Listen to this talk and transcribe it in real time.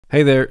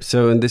Hey there,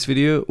 so in this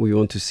video we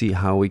want to see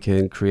how we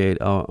can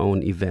create our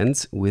own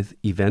events with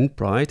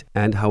Eventbrite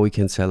and how we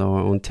can sell our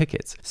own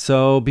tickets.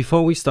 So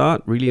before we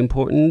start, really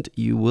important,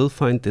 you will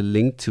find the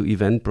link to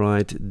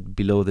Eventbrite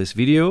below this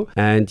video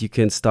and you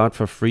can start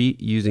for free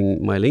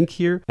using my link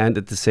here, and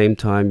at the same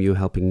time you're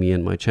helping me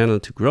and my channel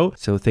to grow.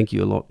 So thank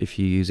you a lot if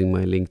you're using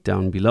my link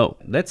down below.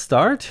 Let's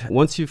start.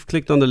 Once you've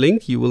clicked on the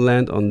link, you will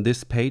land on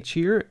this page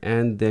here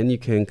and then you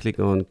can click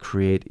on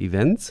create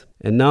events.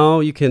 And now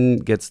you can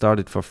get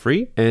started for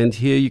free. And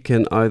here you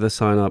can either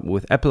sign up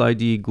with Apple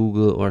ID,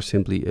 Google, or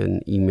simply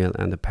an email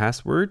and a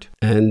password.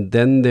 And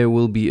then there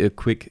will be a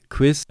quick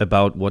quiz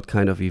about what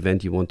kind of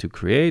event you want to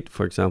create.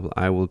 For example,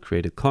 I will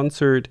create a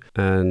concert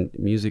and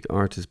music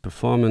artist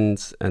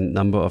performance and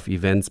number of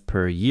events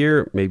per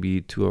year, maybe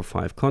 2 or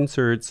 5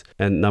 concerts,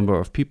 and number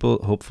of people,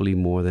 hopefully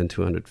more than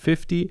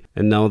 250.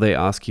 And now they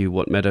ask you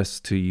what matters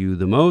to you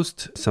the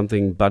most.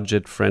 Something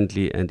budget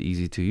friendly and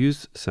easy to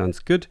use. Sounds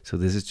good. So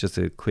this is just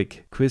a quick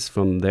quiz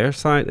from their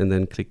side, and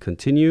then click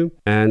continue.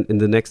 And in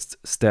the next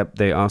step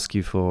they ask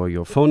you for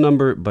your phone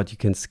number, but you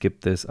can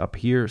skip this up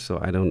here, so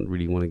I don't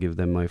really want to give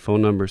them my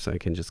phone number, so I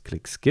can just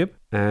click skip.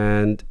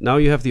 And now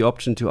you have the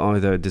option to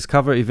either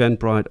discover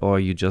Eventbrite or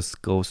you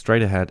just go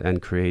straight ahead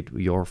and create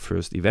your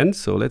first event.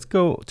 So let's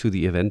go to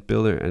the event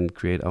builder and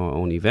create our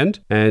own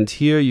event. And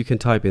here you can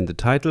type in the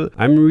title.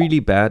 I'm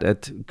really bad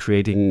at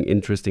creating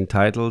interesting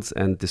titles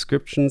and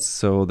descriptions,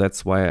 so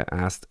that's why I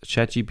asked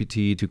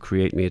ChatGPT to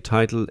create me a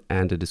title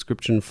and a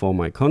description for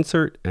my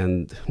concert.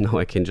 And now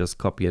I can just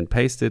copy and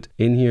paste it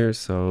in here.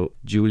 So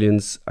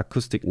Julian's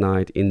acoustic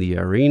night in the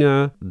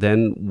arena.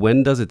 Then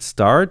when does it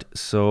start?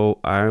 So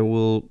I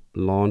will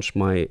launch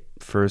my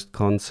first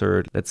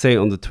concert, let's say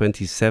on the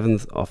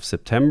 27th of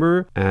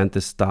September, and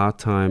the start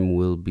time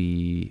will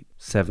be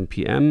 7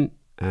 p.m.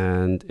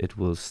 and it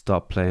will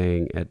stop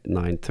playing at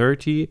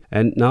 9:30.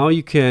 And now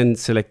you can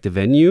select the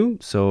venue,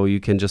 so you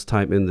can just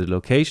type in the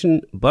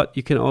location, but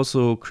you can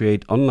also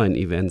create online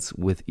events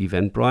with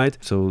Eventbrite.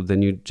 So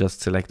then you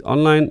just select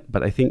online,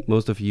 but I think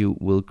most of you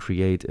will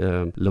create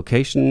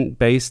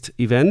location-based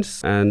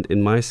events. And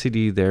in my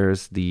city,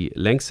 there's the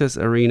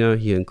Lanxess Arena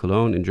here in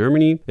Cologne in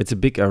Germany. It's a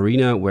big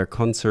arena where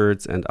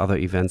concerts and other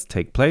events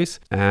take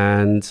place.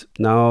 And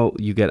now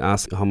you get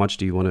asked, how much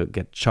do you want to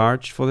get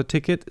charged for the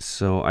ticket?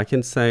 So I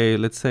can say,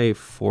 let's say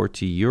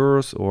 40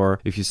 euros,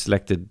 or if you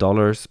selected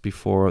dollars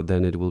before,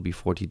 then it will be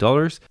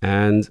 $40.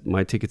 And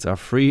my tickets are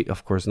free.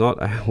 Of course not.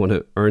 I want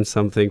to earn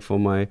something for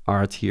my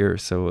art here.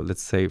 So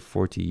let's say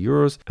 40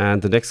 euros.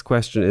 And the next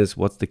question is,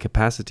 what's the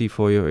capacity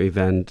for your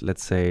event?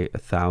 Let's say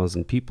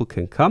 1,000 people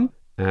can come.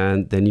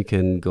 And then you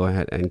can go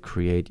ahead and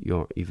create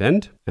your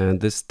event.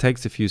 And this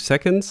takes a few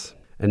seconds.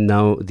 And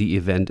now the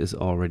event is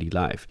already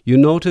live. You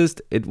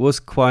noticed it was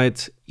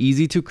quite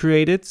easy to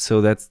create it,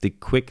 so that's the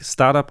quick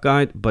startup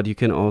guide. But you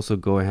can also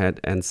go ahead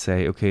and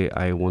say, okay,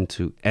 I want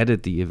to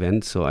edit the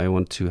event, so I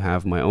want to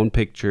have my own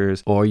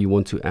pictures, or you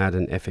want to add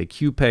an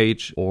FAQ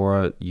page,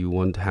 or you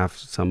want to have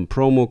some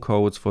promo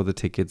codes for the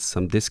tickets,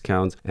 some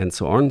discounts, and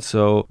so on.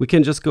 So we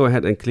can just go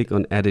ahead and click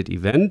on edit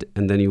event,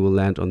 and then you will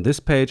land on this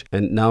page.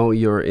 And now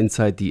you're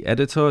inside the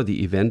editor,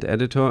 the event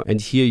editor,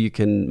 and here you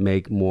can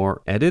make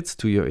more edits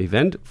to your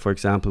event. For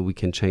example, we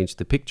can change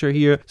the picture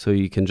here, so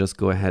you can just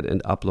go ahead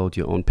and upload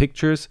your own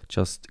pictures.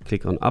 Just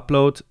click on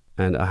upload,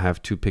 and I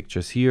have 2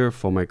 pictures here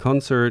for my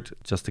concert,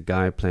 just a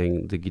guy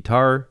playing the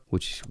guitar,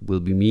 which will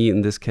be me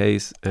in this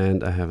case,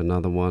 and I have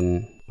another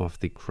one of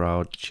the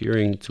crowd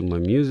cheering to my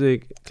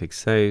music. Click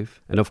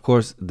save. And of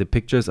course the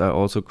pictures are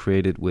also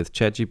created with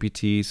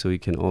ChatGPT, so you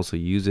can also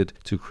use it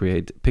to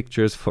create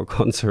pictures for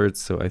concerts.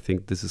 So I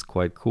think this is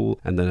quite cool.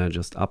 And then I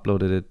just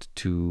uploaded it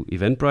to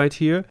Eventbrite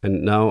here,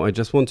 and now I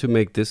just want to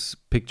make this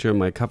picture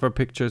my cover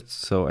picture,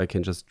 so I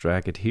can just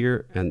drag it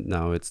here, and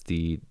now it's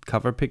the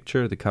cover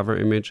picture, the cover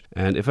image.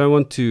 And if I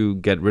want to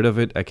get rid of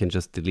it, I can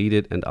just delete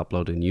it and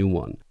upload a new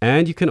one.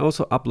 And you can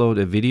also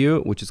upload a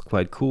video, which is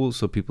quite cool,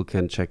 so people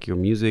can check your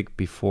music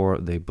before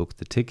they book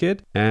the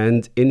ticket.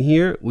 And in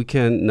here we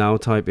can now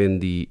type in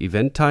the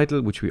event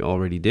title, which we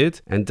already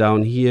did, and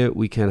down here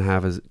we can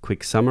have a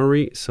quick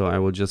summary. So I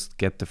will just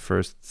get the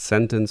first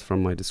sentence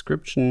from my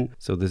description.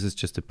 So this is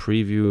just a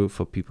preview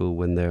for people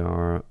when they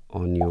are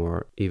on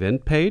your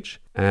event page.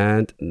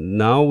 And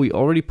now we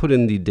already put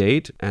in the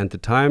date and the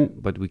time,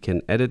 but we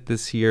can edit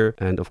this here,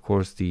 and of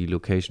course the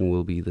location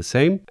will be the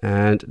same.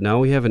 And now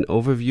we have an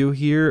overview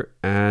here,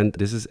 and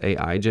this is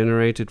AI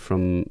generated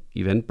from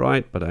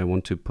Eventbrite, but I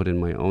want to put in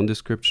my own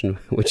description,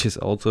 which is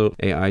also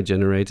AI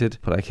generated,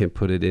 but I can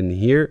put it in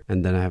here,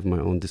 and then I have my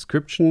own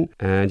description.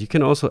 And you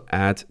can also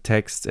add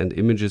text and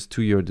images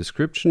to your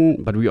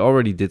description, but we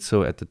already did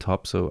so at the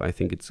top, so I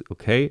think it's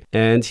okay.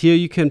 And here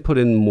you can put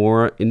in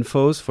more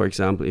infos. For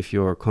example, if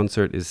your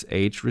concert is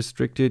age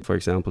restricted, for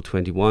example,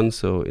 21.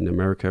 So in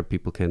America,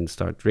 people can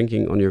start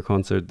drinking on your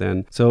concert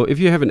then. So if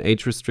you have an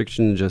age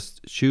restriction,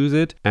 just choose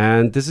it.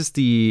 And this is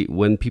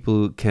when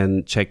people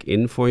can check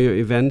in for your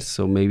event.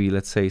 So maybe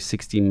let's say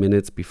 60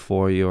 minutes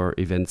before your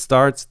event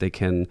starts, they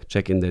can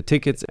check in their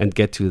tickets and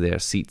get to their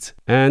seats.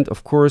 And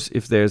of course,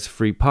 if there's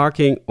free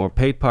parking or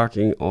paid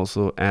parking,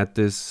 also add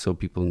this so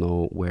people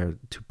know where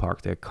to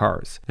park their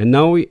cars. And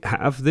now we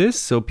have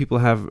this, so people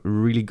have a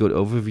really good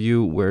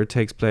overview where it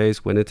takes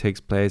place, when it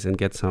takes place, and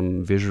get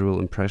some visual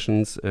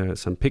impressions,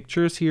 some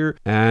pictures here.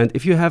 And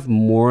if you have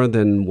more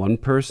than one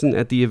person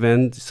at the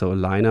event, so a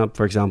lineup,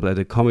 for example, at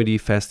a comedy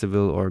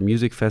festival or a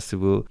music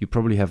festival, you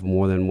probably have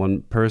more than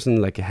one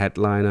person, like a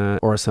headliner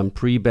or some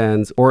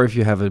pre-bands. Or if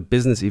you have a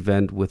business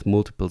event with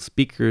multiple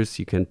speakers,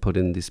 you can put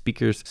in the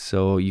speakers.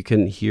 So you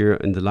can here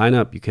in the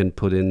lineup, you can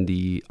put in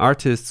the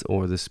artists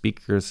or the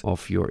speakers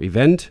of your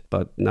event.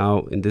 But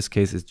now in this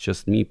case, it's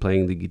just me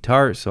playing the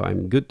guitar, so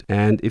I'm good.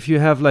 And if you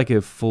have like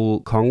a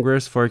full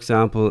congress, for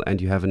example, and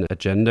you have an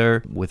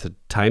agenda with a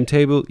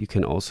timetable, you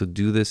can also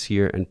do this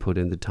here and put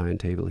in the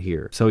timetable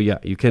here. So yeah,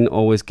 you can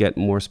always get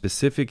more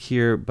specific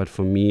here, but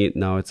for me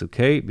now it's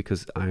okay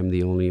because I'm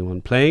the only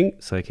one playing.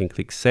 So I can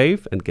click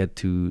save and get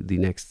to the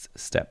next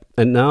step.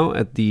 And now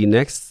at the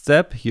next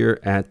step here,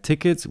 add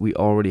tickets, we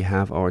already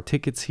have our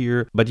tickets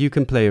here, but you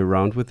can play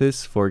around with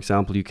this. For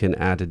example, you can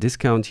add a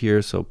discount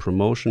here, so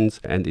promotions,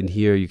 and in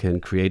here you can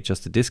create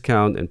just a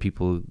discount and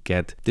people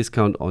get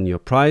discount on your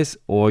price.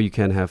 Or you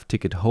can have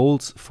ticket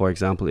holds. For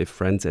example, if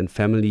friends and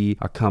family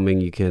are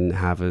coming, you can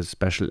have a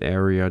special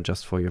area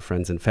just for your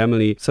friends and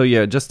family. So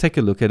yeah, just take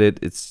a look at it.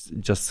 It's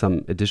just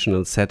some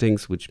additional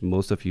settings which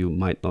most of you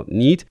might not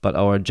need, but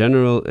our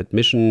general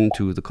admission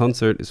to the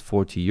concert is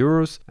 40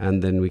 euros,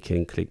 and then we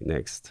can click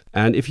next.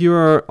 And if you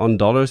are on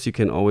dollars, you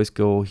can always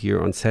go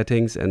here on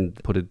settings and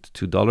put it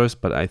to dollars,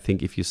 but I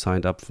think if you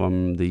signed up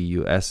from the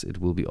US, it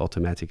will be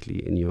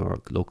automatically in your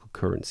local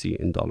currency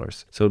in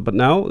dollars. So but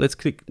now let's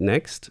click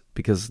next,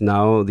 because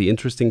now the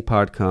interesting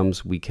part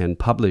comes. We can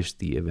publish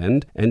the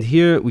event, and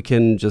here we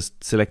can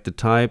just select the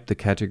type, the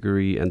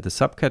category and the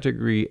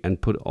subcategory,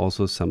 and put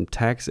also some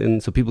tags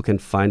in so people can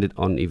find it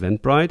on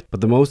Eventbrite.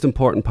 But the most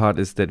important part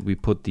is that we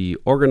put the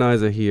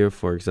organizer here,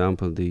 for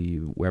example, the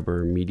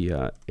Weber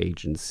Media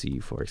Agency,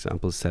 for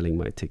example, selling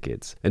my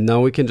tickets. And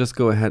now we can just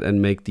go ahead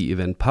and make the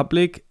event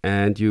public,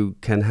 and you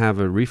can have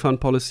a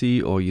refund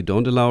policy or you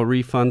don't allow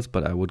refunds,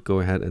 but I would go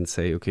ahead and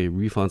say, okay,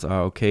 refunds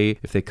are okay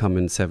if they come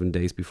in 7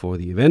 days before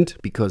the event,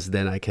 because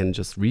then I can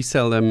just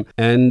resell them.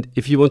 And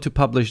if you want to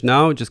publish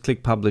now, just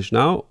click publish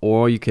now,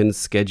 or you can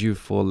schedule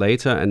for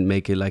later and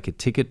make it like a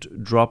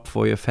ticket drop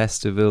for your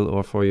festival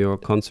or for your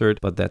concert,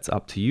 but that's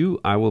up to you.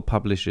 I will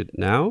publish it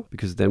now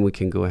because then we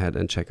can go ahead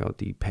and check out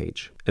the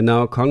page. And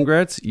now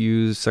congrats,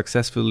 you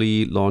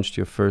successfully launched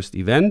your first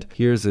event.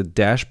 Here's a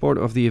dashboard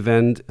of the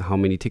event, how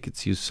many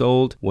tickets you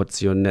sold,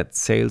 what's your net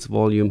sales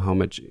volume, how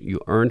much you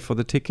earned for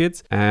the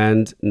tickets.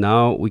 And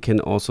now we can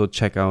also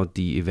check out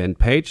the event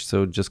page.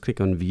 So just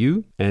click on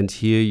view, and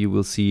here you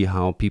will see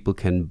how people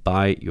can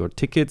buy your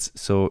tickets.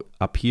 So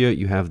up here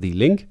you have the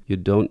link. You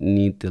don't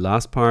need the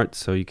last part,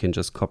 so you can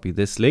just copy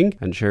this link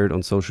and share it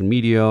on social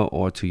media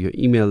or to your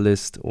email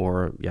list,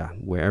 or yeah,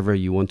 wherever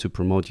you want to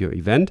promote your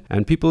event.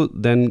 And people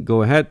then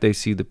go ahead, they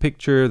see the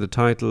picture, the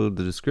title,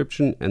 the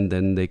description, and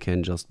then they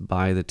can just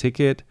buy the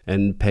ticket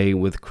and pay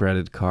with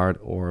credit card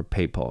or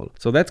PayPal.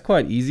 So that's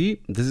quite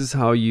easy. This is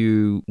how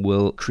you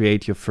will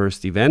create your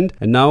first event.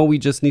 And now we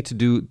just need to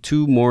do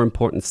 2 more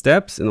important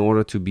steps in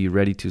order to be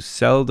ready to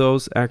sell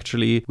those.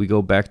 Actually, we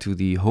go back to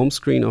the home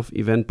screen of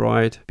Eventbrite,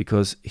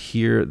 because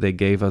here they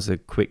gave us a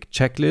quick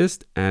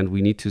checklist and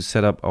we need to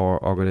set up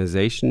our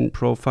organization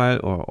profile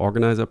or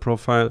organizer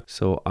profile.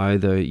 So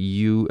either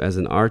you as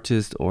an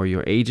artist or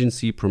your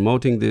agency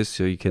promoting this,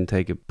 so you can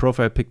take a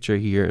profile picture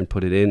here and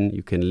put it in.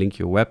 You can link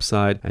your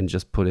website and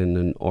just put in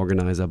an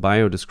organizer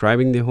bio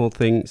describing the whole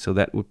thing. So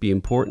that would be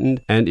important.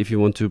 And if you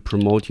want to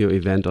promote your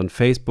event on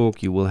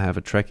Facebook, you will have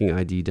a tracking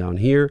ID down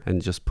here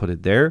and just put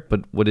it there.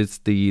 But what is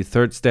the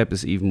third step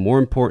is even more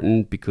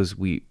important, because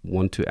we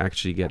want to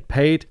actually get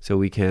paid. So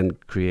we can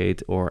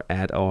create or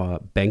add our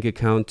bank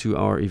account to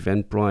our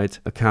Eventbrite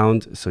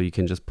account. So you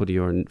can just put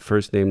your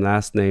first name,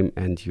 last name,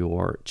 and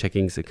your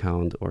checkings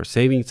account or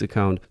savings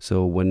account.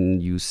 So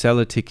when you sell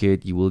a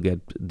ticket, you will get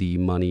the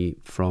money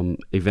from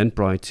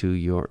Eventbrite to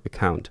your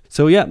account.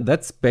 So yeah,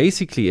 that's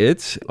basically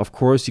it. Of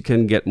course, you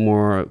can get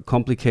more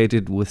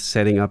complicated with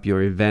setting up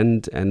your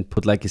event and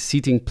put like a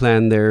seating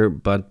plan there,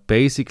 but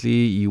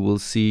basically you will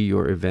see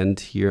your event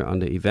here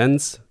under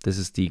events. This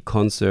is the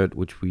concert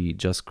which we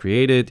just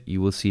created.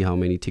 You will see how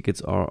many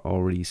tickets are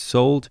already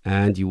sold,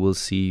 and you will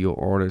see your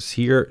orders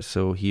here.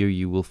 So here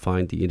you will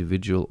find the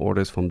individual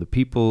orders from the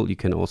people. You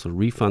can also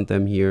refund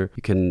them here.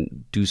 You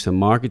can do some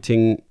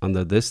marketing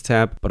under this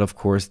tab, but of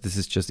course this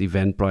is just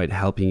Eventbrite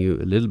helping you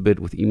a little bit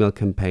with email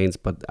campaigns,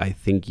 but I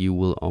think you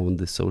will own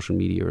the social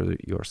media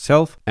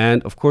yourself.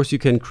 And of course you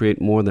can create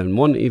more than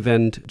one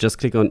event. Just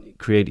click on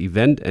create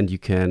event and you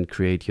can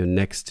create your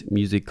next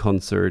music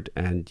concert,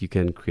 and you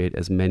can create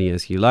as many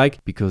as you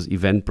like, because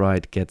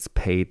Eventbrite gets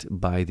paid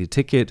by the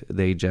ticket.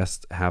 They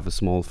just have a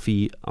small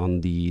fee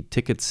on the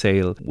ticket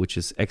sale, which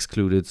is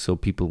excluded. So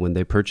people, when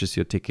they purchase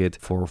your ticket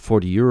for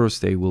 40 euros,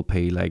 they will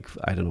pay like,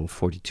 I don't know,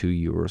 42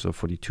 euros or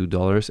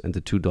 $42, and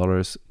the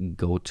 $2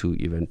 go to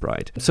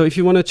Eventbrite. So if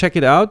you want to check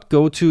it out,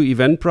 go to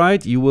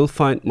Eventbrite. You will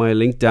find my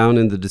link down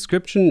in the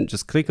description.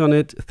 Just click on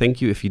it.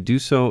 Thank you if you do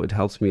so. It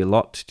helps me a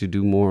lot to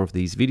do more of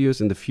these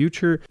videos in the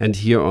future. And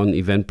here on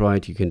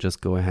Eventbrite, you can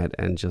just go ahead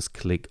and just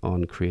click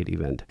on create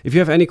event. If you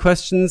have any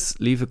questions,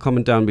 leave a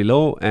comment down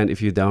below. And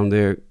if you're down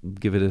there,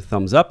 give it a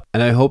thumbs up.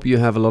 And I hope you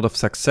have a lot of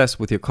success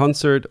with your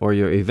concert or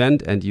your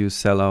event and you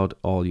sell out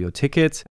all your tickets.